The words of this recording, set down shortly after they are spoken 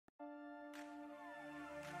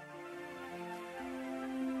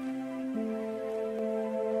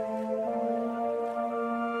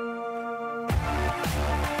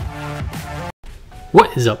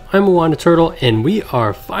What is up? I'm Wanda Turtle and we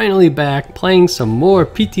are finally back playing some more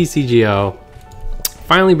PTCGO.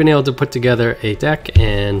 Finally been able to put together a deck,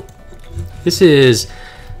 and this is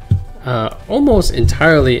almost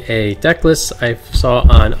entirely a deck list I saw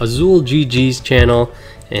on Azul GG's channel,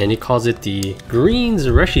 and he calls it the Greens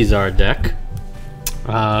ReshiZard deck.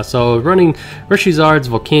 So running ReshiZards,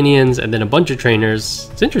 Volcanians, and then a bunch of trainers.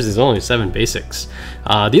 It's interesting, it's only 7 basics.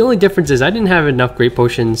 The only difference is I didn't have enough great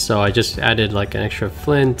potions, so I just added like an extra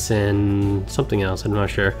flint and something else, I'm not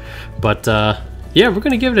sure. But yeah, we're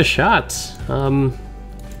gonna give it a shot.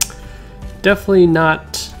 Definitely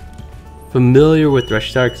not familiar with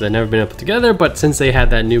ReshiZard because I've never been able to put together, but since they had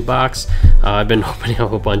that new box, I've been opening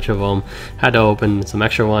up a bunch of them. Had to open some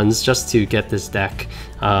extra ones just to get this deck.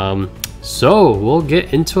 So we'll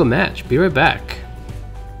get into a match. Be right back.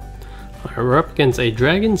 Alright, we're up against a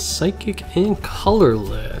Dragon, Psychic, and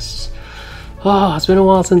Colorless. Oh, it's been a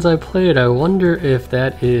while since I played. I wonder if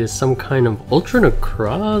that is some kind of Ultra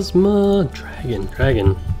Necrozma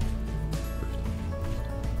Dragon.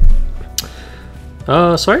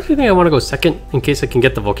 So I actually think I want to go second in case I can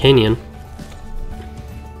get the Volcanian.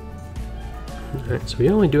 Alright, so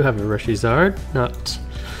we only do have a ReshiZard.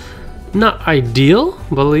 Not ideal,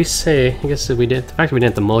 but at least, hey, I guess if we did, the fact that we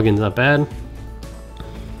didn't have the mulligan's not bad.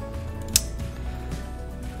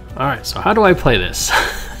 Alright, so how do I play this?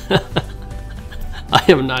 I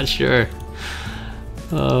am not sure.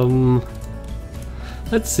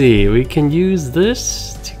 Let's see, we can use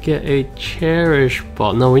this to get a Cherish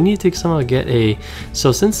Ball. No, we need to somehow get a...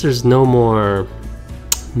 So since there's no more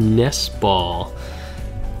Nest Ball,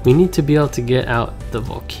 we need to be able to get out the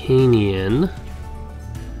Volcanian.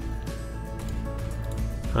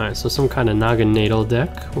 Alright, so some kind of Naganadal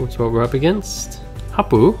deck. That's what we're up against.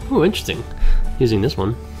 Hapu. Oh, interesting. Using this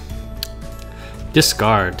one.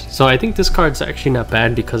 Discard. So I think discard's actually not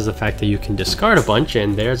bad because of the fact that you can discard a bunch,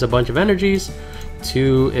 and there's a bunch of energies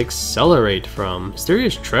to accelerate from.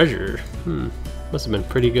 Mysterious Treasure. Must have been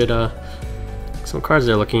pretty good, some cards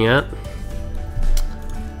they're looking at.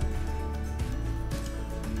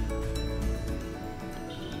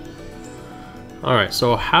 Alright,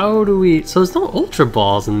 so how do we... So there's no Ultra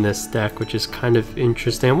Balls in this deck, which is kind of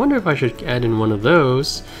interesting. I wonder if I should add in one of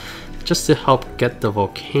those just to help get the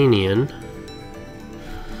Volcanian.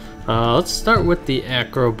 Let's start with the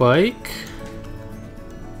Acro Bike.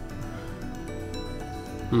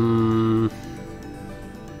 Don't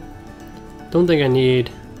think I need...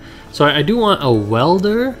 So I do want a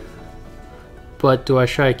Welder, but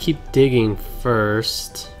should I keep digging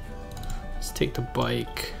first? Let's take the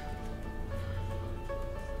Bike.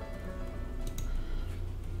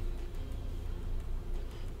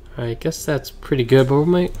 I guess that's pretty good, but we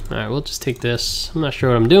might... Alright, we'll just take this. I'm not sure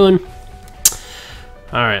what I'm doing.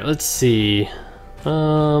 Alright, let's see. We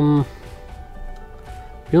only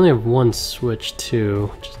have one switch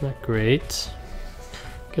too, which is not great.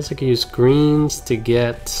 Guess I could use greens to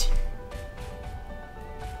get...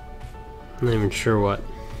 I'm not even sure what.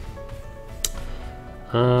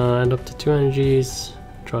 Add up to 2 energies,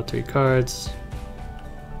 draw 3 cards.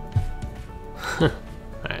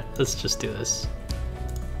 Alright, let's just do this.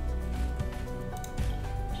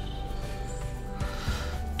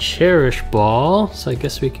 Cherish Ball, so I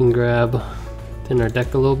guess we can grab in our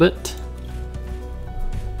deck a little bit.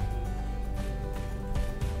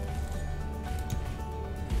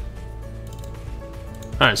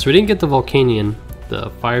 Alright, so we didn't get the Volcanian, the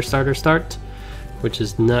Firestarter start, which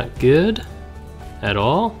is not good at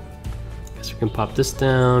all. Guess we can pop this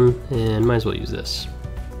down, and might as well use this.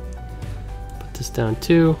 Put this down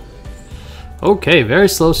too. Okay, very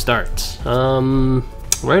slow start.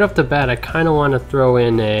 Right off the bat, I kind of want to throw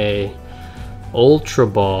in a Ultra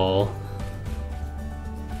Ball.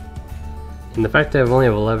 And the fact that I only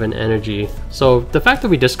have 11 energy. So the fact that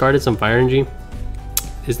we discarded some fire energy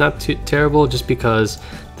is not too terrible, just because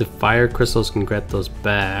the fire crystals can get those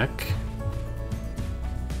back.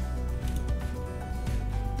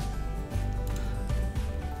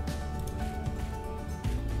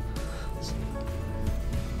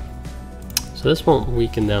 So this won't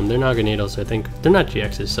weaken them. They're Naganadals, I think. They're not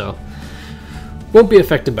GXs, so won't be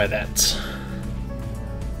affected by that.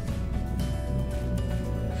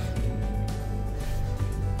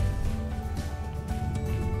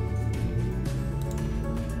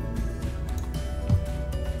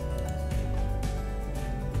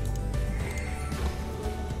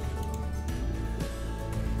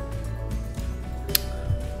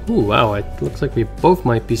 Ooh, wow, it looks like we both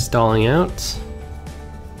might be stalling out.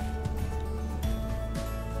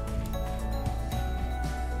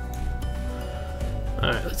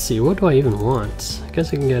 Alright, let's see, what do I even want? I guess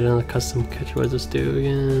I can get another custom catch. What does this do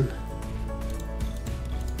again?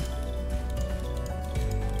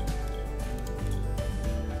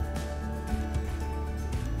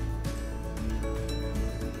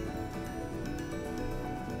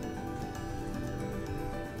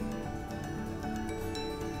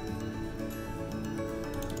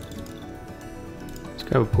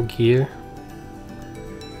 Grab a poke here.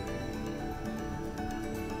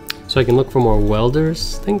 So I can look for more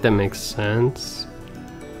welders. I think that makes sense.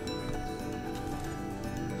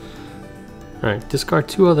 Alright, discard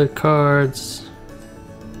 2 other cards.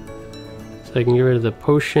 So I can get rid of the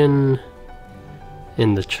potion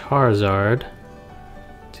and the charizard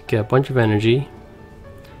to get a bunch of energy.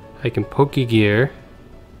 I can poke gear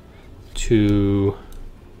to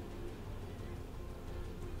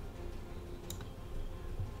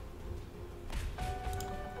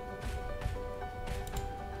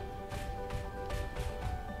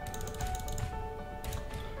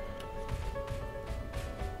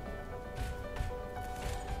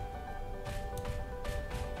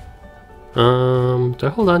do I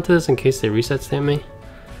hold on to this in case they reset stamp me?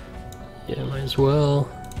 Yeah, might as well.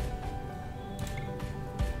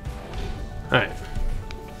 Alright.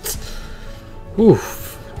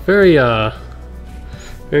 Oof. Very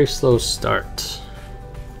slow start.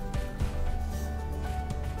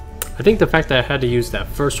 I think the fact that I had to use that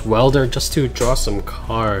first welder just to draw some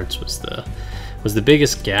cards was the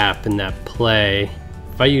biggest gap in that play.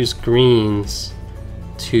 If I use greens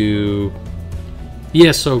to...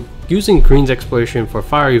 Yeah, so using Green's Exploration for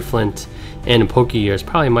Fiery Flint and a Poke Gear is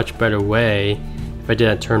probably a much better way if I did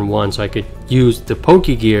that turn 1, so I could use the Poke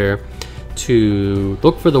Gear to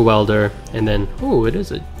look for the welder, and then, oh, it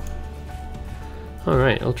is a...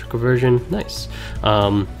 Alright, Ultra Conversion, nice.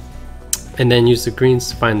 And then use the greens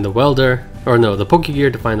to find the welder, or no, the Poke Gear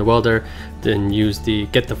to find the welder, then use the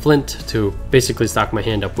get the flint to basically stock my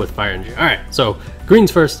hand up with Fire Energy. Alright, so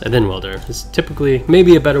greens first and then welder. It's typically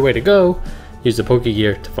maybe a better way to go. Use the Poke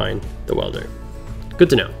Gear to find the welder.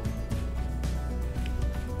 Good to know.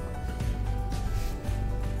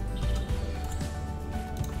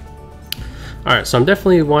 Alright, so I'm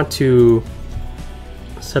definitely want to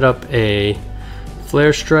set up a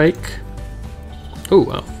Flare Strike. Oh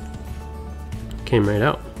wow. Came right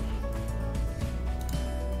out.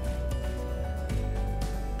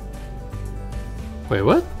 Wait,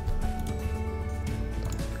 what?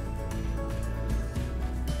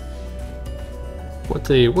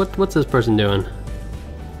 What's this person doing?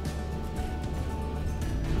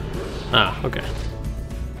 Ah, okay.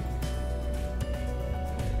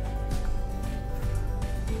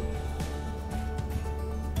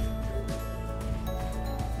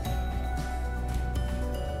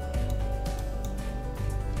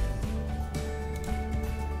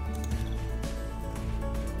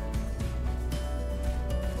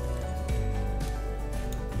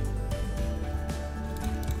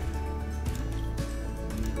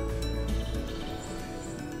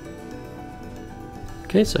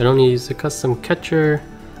 Okay, so I don't need to use the custom catcher.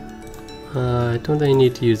 I don't think I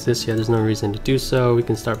need to use this yet. There's no reason to do so. We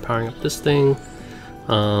can start powering up this thing.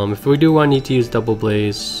 If we do need to use double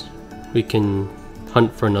blaze, we can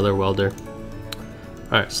hunt for another welder.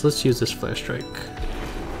 Alright, so let's use this Flare Strike.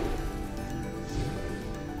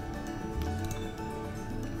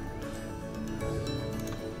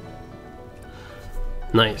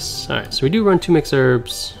 Nice. Alright, so we do run 2 mixed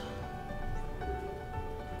herbs.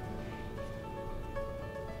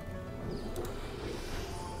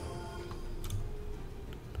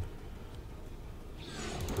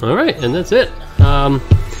 Alright, and that's it.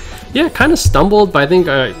 Yeah, kind of stumbled, but I think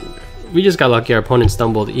we just got lucky. Our opponent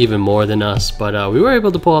stumbled even more than us, but we were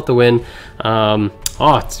able to pull out the win.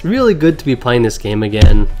 Oh, it's really good to be playing this game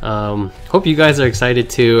again. Hope you guys are excited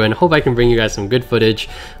too, and hope I can bring you guys some good footage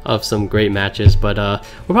of some great matches. But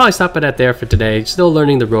we'll probably stop it at there for today. Still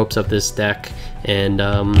learning the ropes of this deck, and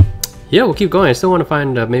yeah, we'll keep going. I still want to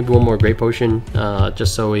find maybe one more great potion,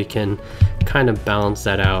 just so we can kind of balance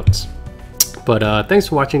that out. But thanks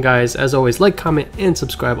for watching, guys. As always, like, comment, and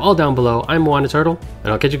subscribe all down below. I'm Moana Turtle,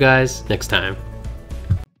 and I'll catch you guys next time.